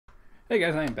Hey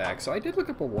guys, I am back. So I did look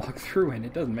up a walkthrough, and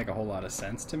it doesn't make a whole lot of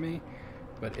sense to me,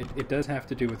 but it does have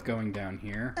to do with going down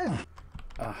here.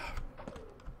 Can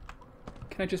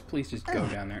I just please just go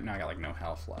down there? Now I got like no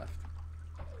health left.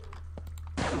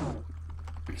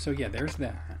 So yeah, there's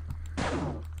that.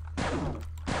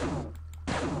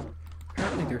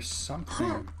 Apparently there's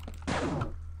something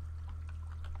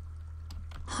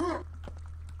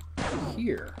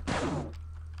here,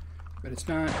 but it's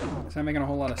not making a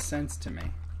whole lot of sense to me.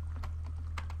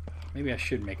 Maybe I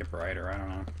should make it brighter, I don't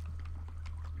know.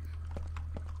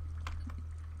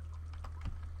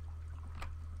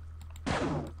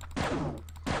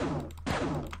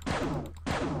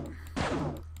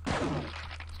 I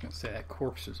was gonna say that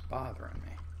corpse is bothering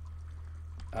me.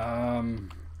 I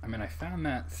mean, I found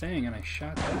that thing and I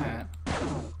shot that,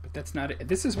 but that's not it.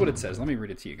 This is what it says. Let me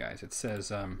read it to you guys. It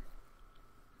says, oh,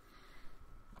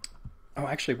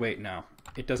 actually, wait, no.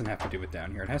 It doesn't have to do with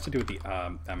down here. It has to do with the,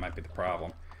 that might be the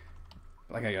problem.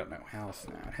 Like, I got no health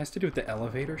now. It has to do with the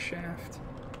elevator shaft.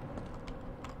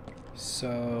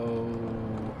 So...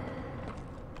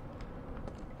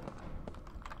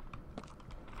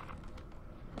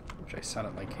 which I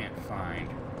suddenly can't find.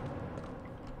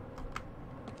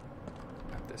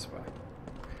 Not this way.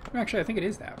 No, actually, I think it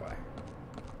is that way.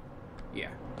 Yeah.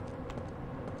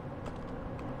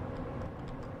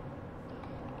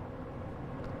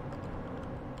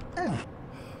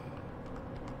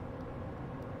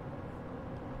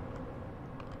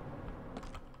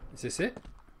 Is this it?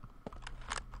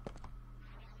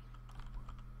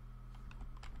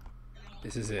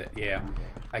 This is it, yeah.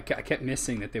 I kept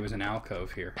missing that there was an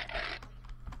alcove here.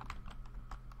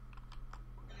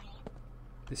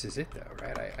 This is it though,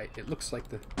 right? It looks like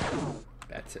the...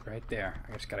 That's it right there.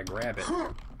 I just gotta grab it.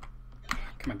 Come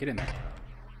on, get in there.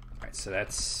 Alright, so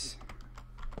that's...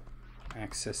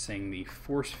 accessing the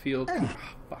force field... Oh,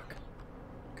 fuck.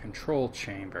 Control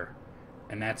chamber.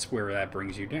 And that's where that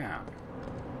brings you down.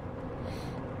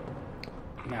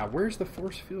 Now, where's the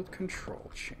force field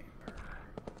control chamber?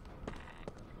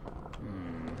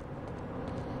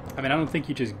 I mean, I don't think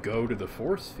you just go to the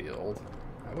force field.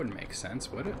 That wouldn't make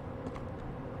sense, would it?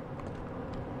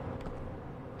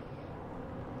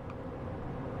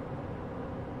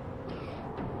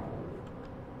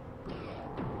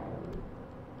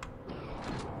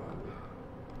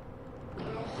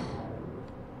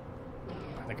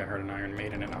 I think I heard an Iron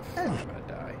Maiden enough. I'm gonna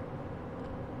die.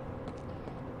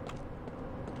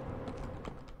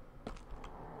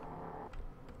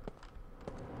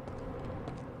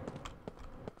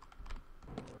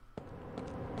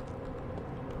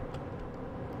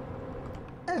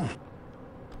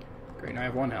 Great, now I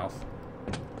have 1 health.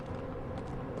 I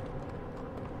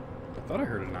thought I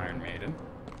heard an Iron Maiden.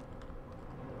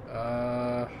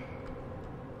 Well,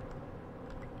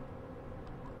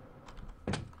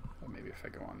 maybe if I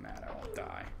go on that, I won't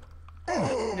die.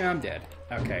 Yeah, I'm dead.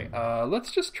 Okay,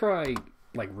 let's just try,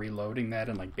 like, reloading that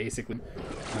and, like, basically...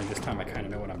 this time I kind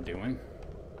of know what I'm doing.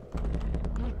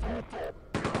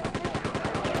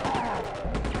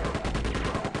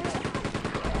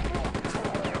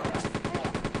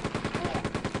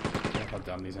 How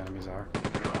dumb these enemies are.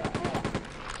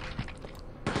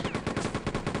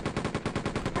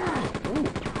 Ooh!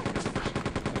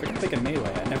 If I can take a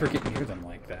melee, I never get near them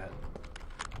like that.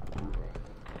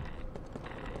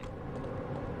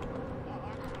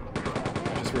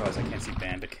 I just realized I can't see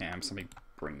Bandicam, so let me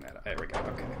bring that up. There we go,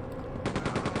 okay.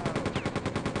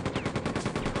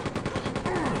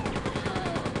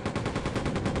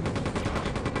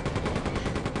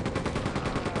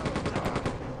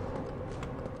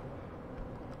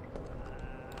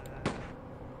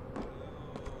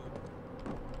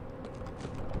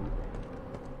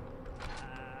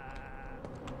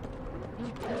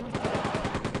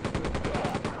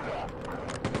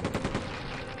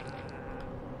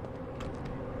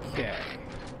 Okay,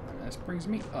 and this brings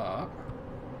me up.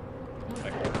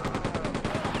 Get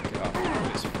off of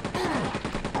this first.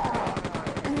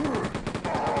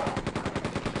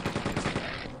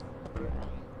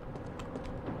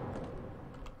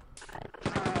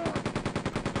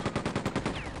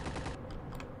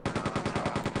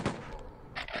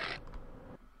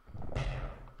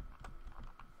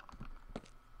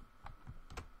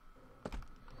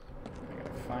 I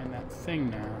gotta find that thing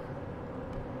now.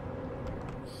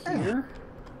 Here?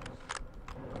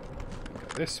 Go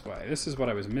this way. This is what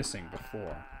I was missing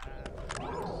before.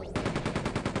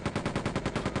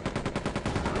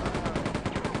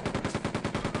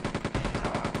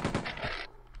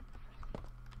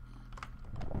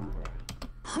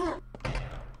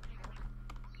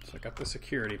 So I got the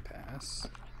security pass.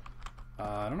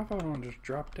 I don't know if I want to just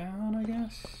drop down, I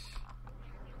guess.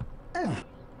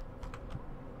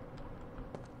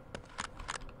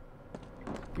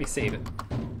 me save it.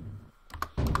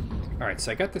 Alright,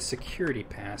 so I got the security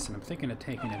pass, and I'm thinking of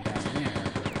taking it down there.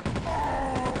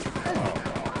 Oh.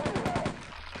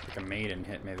 Like a maiden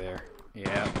hit me there.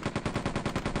 Yeah.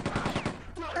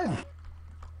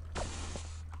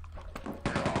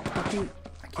 Fucking,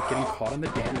 I keep getting caught on the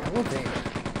damn elevator.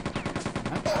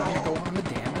 I'm not trying to go on the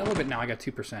damn elevator. Now I got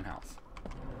 2% health.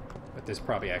 But there's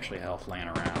probably actually health laying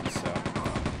around, so...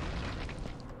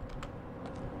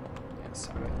 Yeah,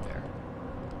 some right there.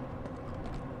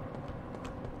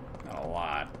 Not a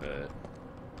lot, but...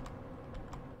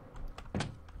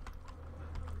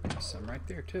 There's some right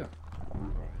there, too.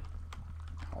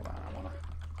 Hold on, I want to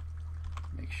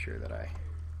make sure that I...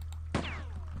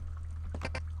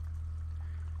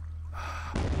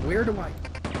 Where do I...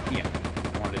 Yeah,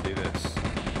 I want to do this. I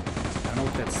don't know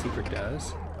what that secret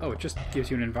does. Oh, it just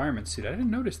gives you an environment suit. I didn't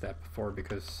notice that before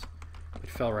because it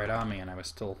fell right on me and I was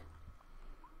still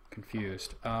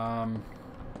confused.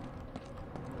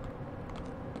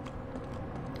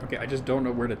 Okay, I just don't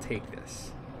know where to take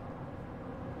this.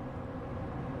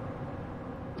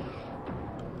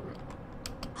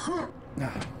 Come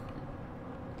on,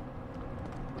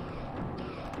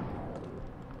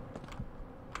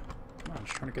 I'm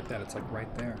just trying to get that. It's like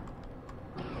right there.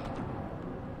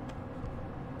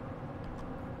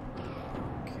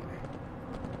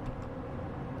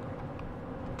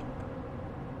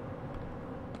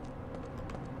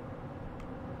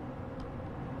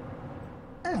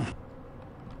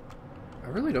 I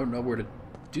really don't know where to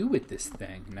do with this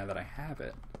thing now that I have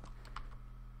it.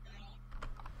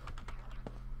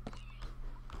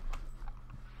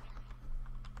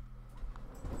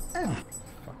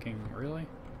 Fucking really?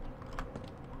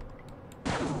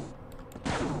 Oh,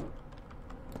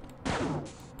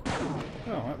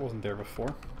 that wasn't there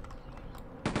before.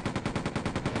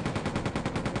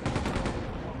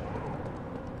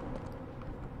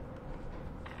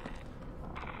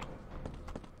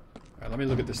 Alright, let me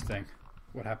look at this thing.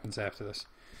 What happens after this?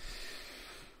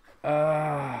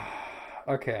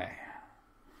 Okay.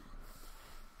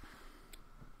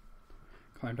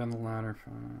 Climb down the ladder.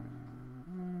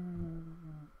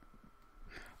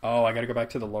 Oh, I gotta go back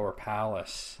to the lower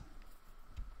palace.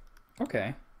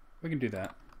 Okay, we can do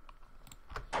that.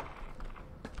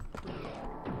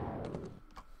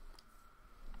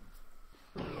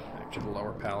 Back to the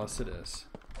lower palace it is.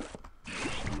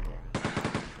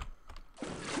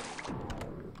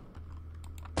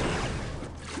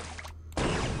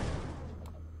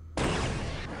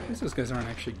 I guess those guys aren't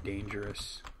actually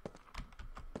dangerous.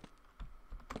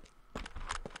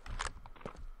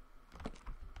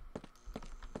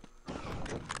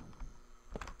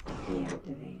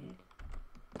 Deactivated.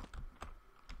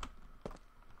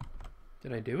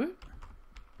 Did I do it?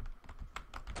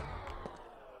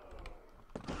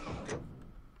 I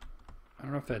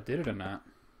don't know if that did it or not.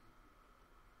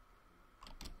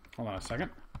 Hold on a second.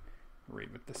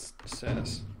 Read what this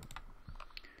says.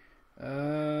 No,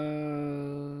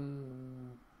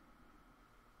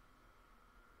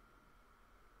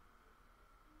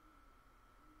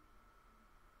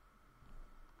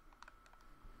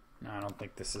 I don't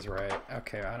think this is right.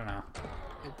 Okay, I don't know.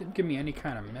 It didn't give me any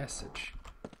kind of message.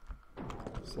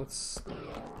 So let's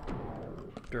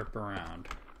derp around.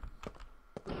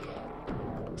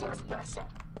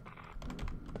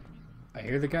 I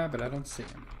hear the guy, but I don't see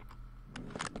him.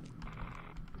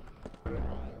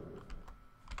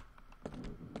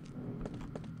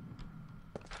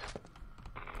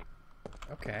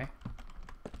 Okay.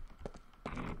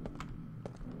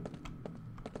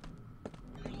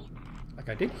 Like,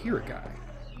 I did hear a guy.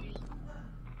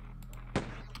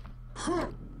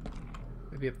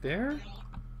 Maybe up there?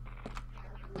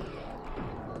 I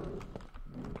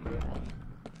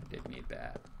did need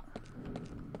that.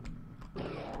 We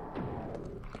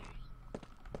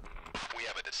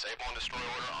have a disable and destroy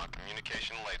order on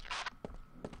communication laser.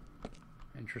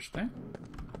 Interesting.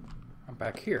 I'm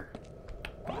back here.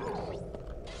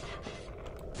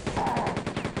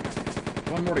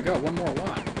 One more to go. One more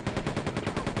lot.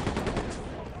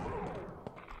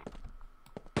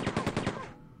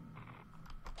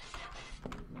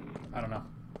 I don't know.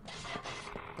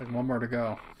 Like one more to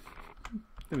go.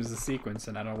 It was a sequence,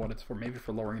 and I don't know what it's for. Maybe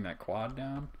for lowering that quad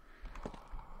down.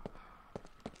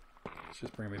 Let's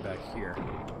just bring me back here.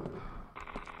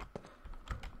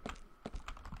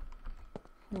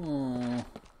 Oh.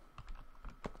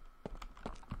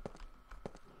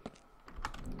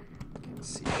 Can't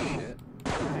see shit.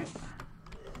 Right.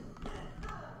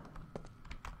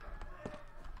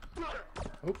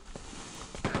 Oh.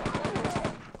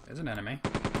 There's an enemy.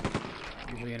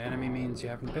 Usually an enemy means you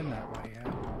haven't been that way yet.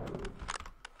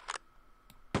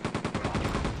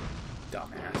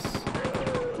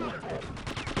 Dumbass.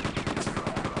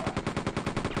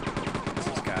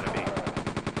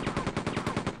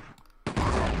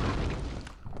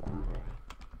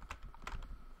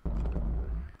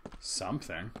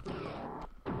 Something.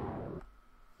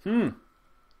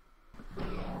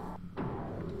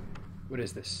 What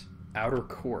is this? Outer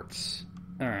courts.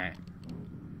 Alright.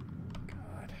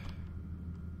 God.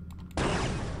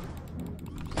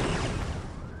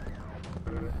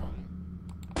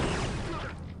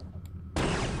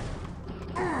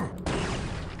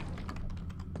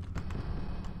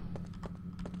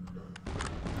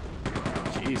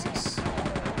 Jesus. I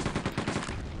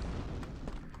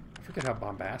forget how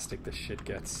bombastic this shit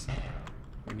gets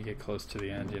when you get close to the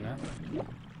end, you know?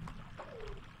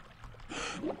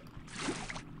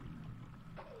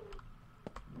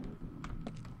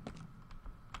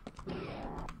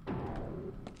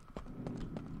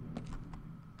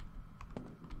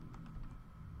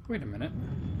 Wait a minute.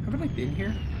 Haven't I been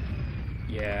here?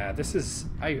 Yeah, this is...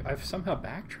 I've somehow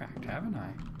backtracked, haven't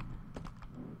I?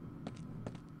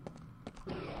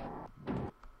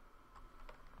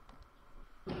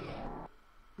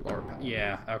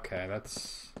 Yeah, okay,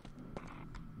 that's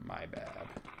my bad.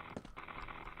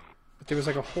 But there was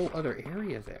like a whole other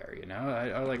area there, you know?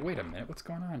 I was like, wait a minute, what's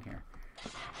going on here?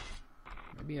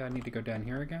 Maybe I need to go down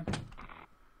here again?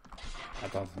 I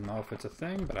don't know if it's a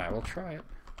thing, but I will try it.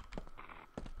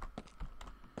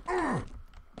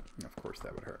 Of course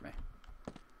that would hurt me.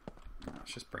 No,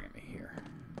 it's just bringing me here.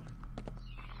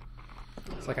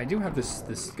 It's like I do have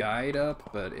this guide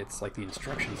up, but it's like the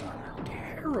instructions on it are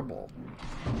terrible.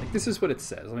 Like, this is what it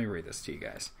says. Let me read this to you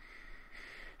guys.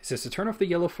 It says, to turn off the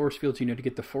yellow force fields, you need to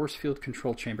get the force field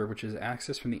control chamber, which is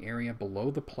accessed from the area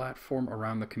below the platform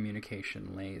around the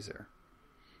communication laser.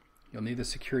 You'll need the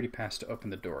security pass to open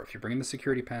the door. If you bring in the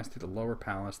security pass to the lower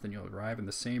palace, then you'll arrive in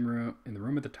the same room, in the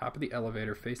room at the top of the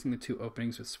elevator, facing the two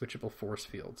openings with switchable force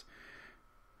fields.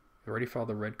 You already follow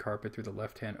the red carpet through the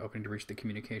left-hand opening to reach the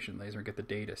communication laser and get the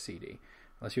data CD.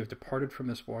 Unless you have departed from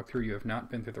this walkthrough, you have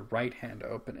not been through the right-hand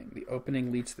opening. The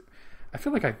opening leads to... I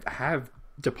feel like I have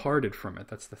departed from it.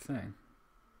 That's the thing.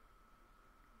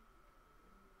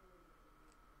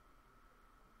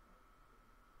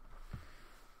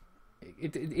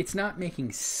 It's not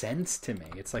making sense to me.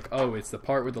 It's like, oh, it's the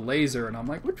part with the laser, and I'm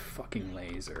like, what fucking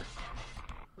laser?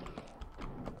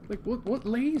 Like, what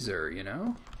laser, you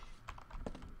know?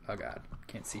 Oh god,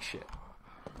 can't see shit.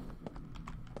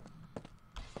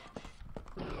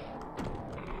 I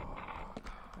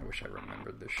wish I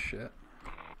remembered this shit.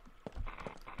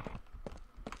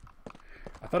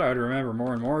 I thought I would remember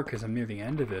more and more because I'm near the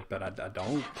end of it, but I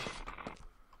don't.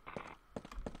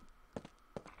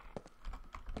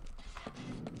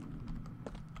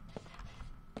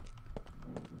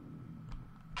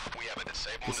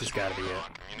 This has got to be it.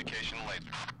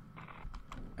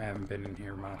 I haven't been in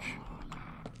here much.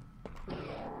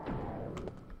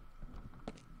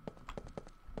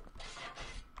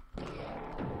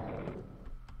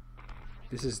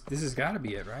 This has got to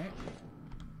be it, right?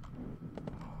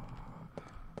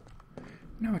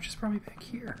 No, it just brought me back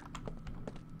here.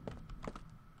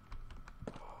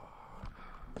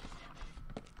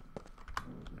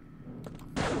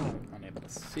 Unable to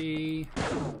see.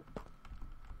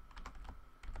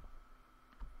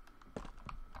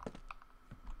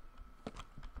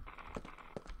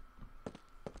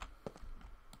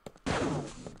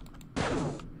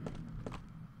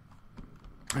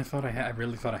 I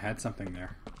really thought I had something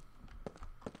there.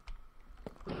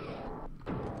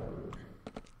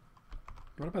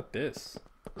 What about this?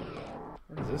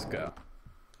 Where does this go?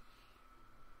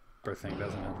 Bird thing,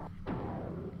 doesn't it?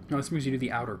 No, this moves you to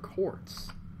the outer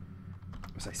courts.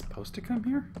 Was I supposed to come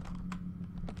here?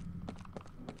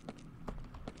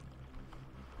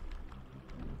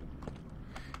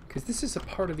 Because this is a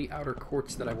part of the outer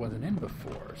courts that I wasn't in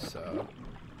before, so...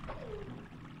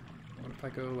 What if I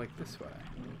go, like, this way?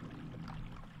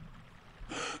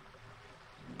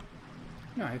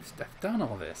 No, I've done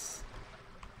all this.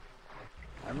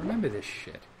 I remember this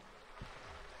shit.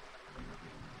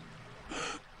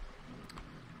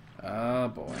 Oh,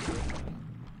 boy.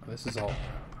 This is all...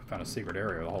 I found a secret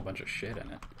area with a whole bunch of shit in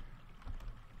it.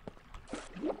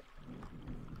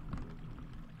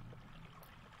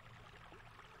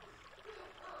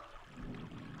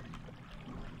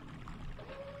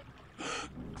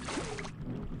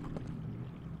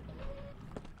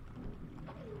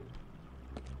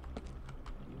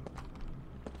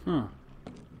 Huh.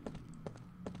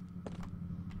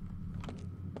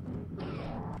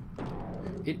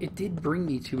 It did bring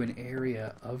me to an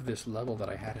area of this level that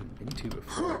I hadn't been to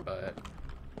before, but...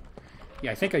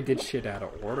 Yeah, I think I did shit out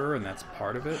of order, and that's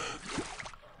part of it.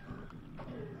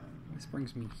 This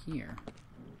brings me here.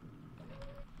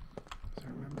 So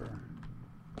I remember...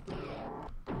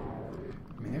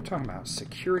 I mean, they're talking about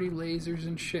security lasers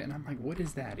and shit, and I'm like, what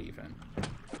is that even?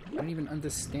 I don't even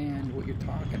understand what you're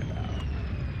talking about.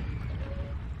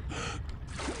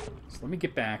 So let me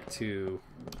get back to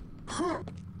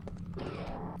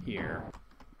here.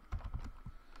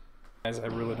 Guys, I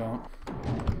really don't.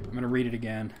 I'm going to read it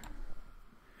again.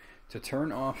 To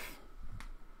turn off...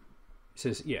 It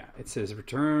says, yeah, it says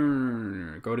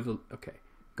return... Go to the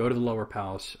lower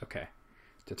palace. Okay.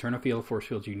 To turn off the yellow force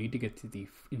fields, you need to get to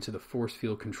into the force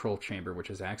field control chamber, which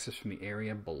is accessed from the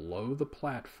area below the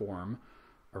platform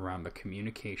around the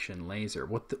communication laser.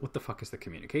 What the fuck is the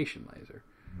communication laser?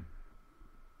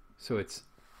 So it's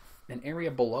an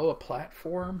area below a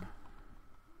platform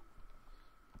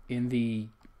in the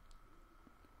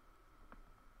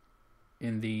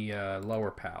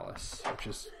lower palace,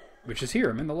 which is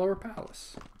here. I'm in the lower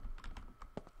palace.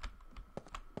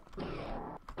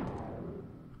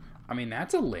 I mean,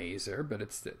 that's a laser, but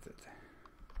it's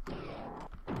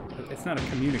not a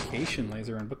communication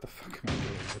laser. And what the fuck am I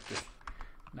doing with this?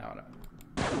 No.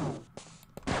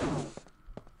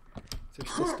 Is there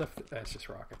still stuff? That's just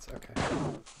rockets. Okay.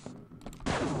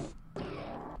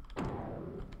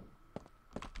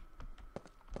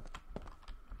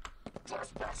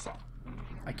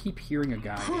 I keep hearing a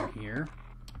guy in here.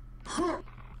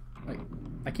 Like,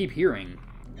 I keep hearing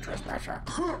trespasser.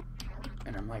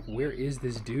 And I'm like, where is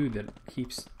this dude that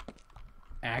keeps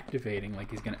activating like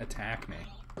he's gonna attack me?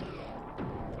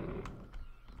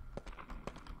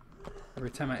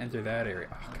 Every time I enter that area,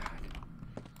 oh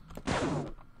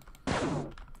god.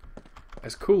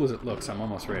 As cool as it looks, I'm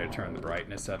almost ready to turn the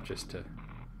brightness up just to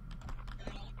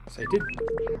say,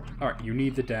 alright, you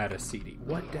need the data CD.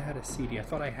 What data CD? I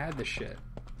thought I had the shit.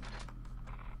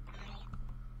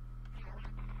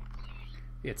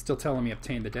 Yeah, it's still telling me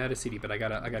obtain the data CD, but I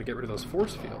gotta get rid of those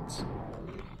force fields.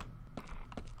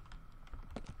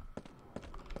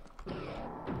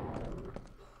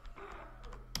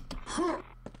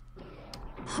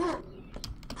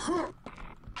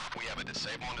 We have a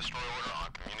disable and destroy order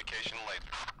on communication laser.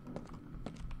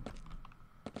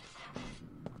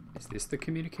 Is this the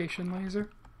communication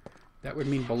laser? That would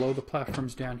mean below the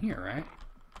platforms down here, right?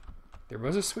 There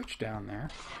was a switch down there.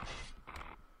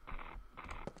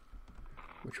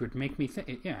 Which would make me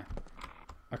think... Yeah.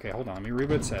 Okay, hold on. Let me read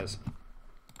what it says.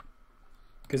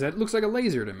 Because that looks like a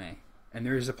laser to me. And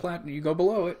there's a platform. You go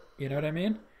below it. You know what I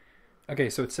mean?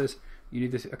 Okay, so it says you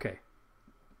need this... Okay.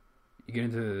 You get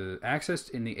into access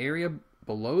in the area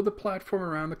below the platform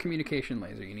around the communication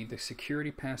laser. You need the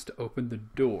security pass to open the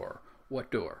door.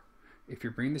 What door? If you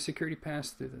bring the security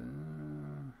pass through the...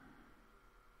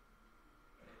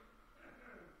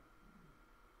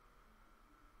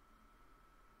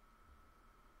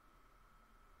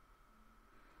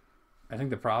 I think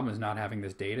the problem is not having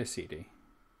this data CD.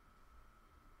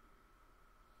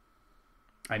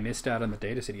 I missed out on the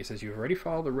data CD. It says you've already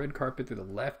followed the red carpet through the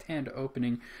left-hand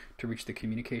opening to reach the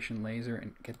communication laser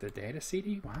and get the data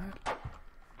CD? What?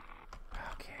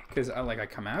 Okay, because I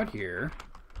come out here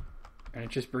and it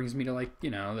just brings me to, like,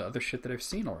 you know, the other shit that I've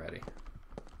seen already.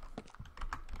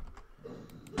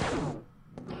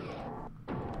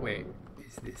 Wait,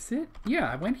 is this it? Yeah,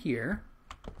 I went here.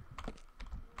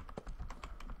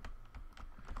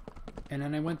 And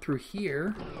then I went through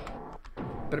here,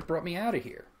 but it brought me out of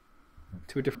here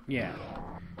to a different... Yeah,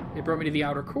 it brought me to the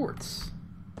outer courts.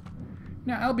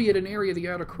 Now, albeit an area of the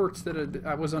outer courts that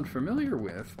I was unfamiliar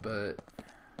with, but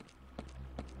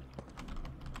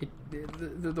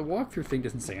the walkthrough thing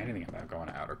doesn't say anything about going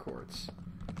to outer courts,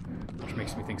 which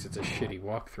makes me think it's a shitty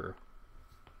walkthrough.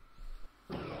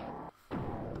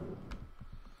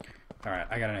 All right,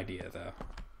 I got an idea though.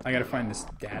 I got to find this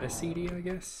data CD, I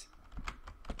guess.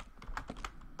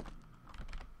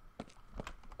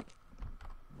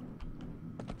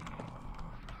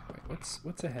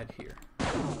 What's ahead here?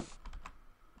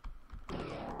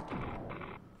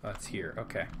 Oh, it's here.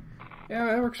 Okay. Yeah,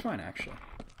 that works fine, actually.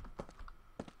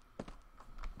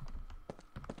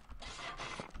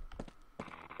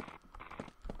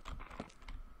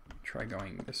 Try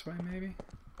going this way, maybe?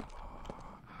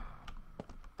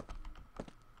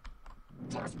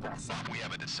 We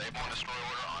have a disable and destroy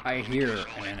order on I hear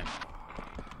an enemy.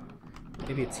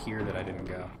 Maybe it's here that I didn't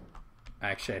go.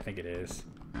 Actually, I think it is.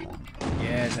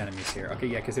 Yeah, there's enemies here. Okay,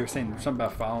 yeah, because they were saying something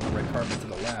about following the red carpet to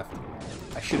the left.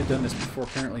 I should have done this before.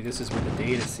 Apparently, this is where the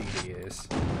data CD is.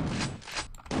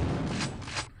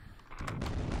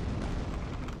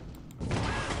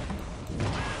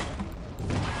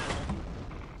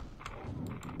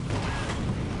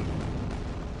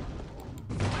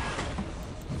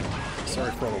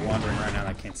 Sorry for all the wandering right now.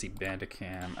 I can't see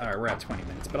Bandicam. Alright, we're at 20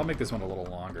 minutes, but I'll make this one a little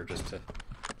longer just to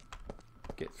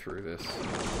get through this.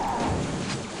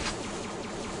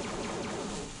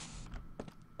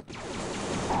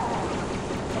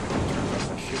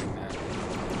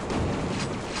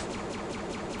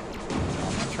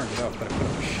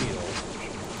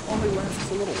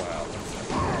 a little while.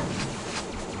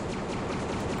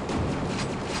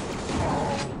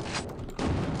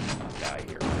 I'll die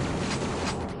here.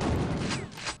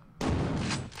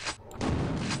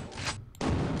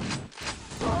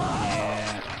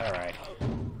 Yeah, alright.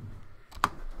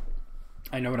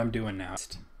 I know what I'm doing now.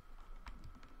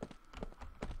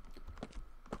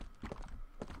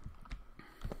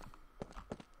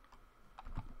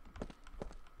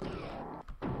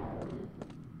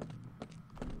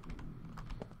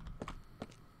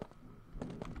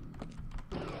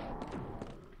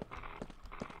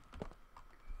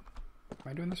 Am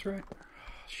I doing this right? Oh,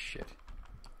 shit.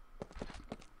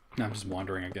 No, I'm just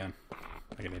wandering again.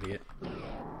 Like an idiot.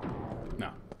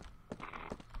 No.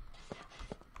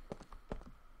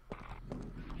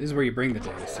 This is where you bring the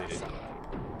data CD.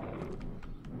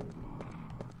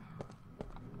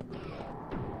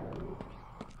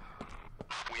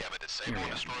 We have a disable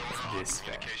destroy order on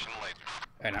communication later.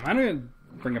 And I'm gonna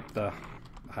bring up the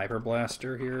hyper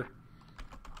blaster here.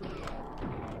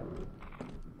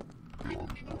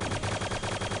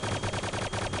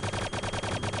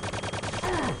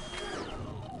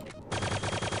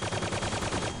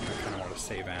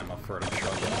 Save ammo for it, I'm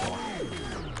struggling more.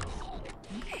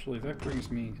 Actually, that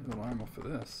brings me a little ammo for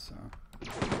this, so.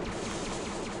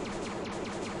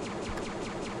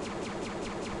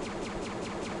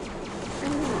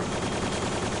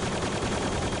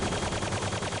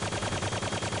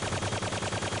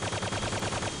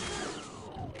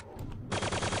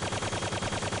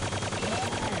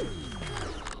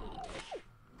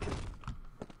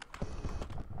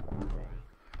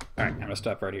 Alright, I'm gonna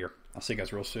stop right here. I'll see you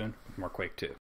guys real soon with more Quake II.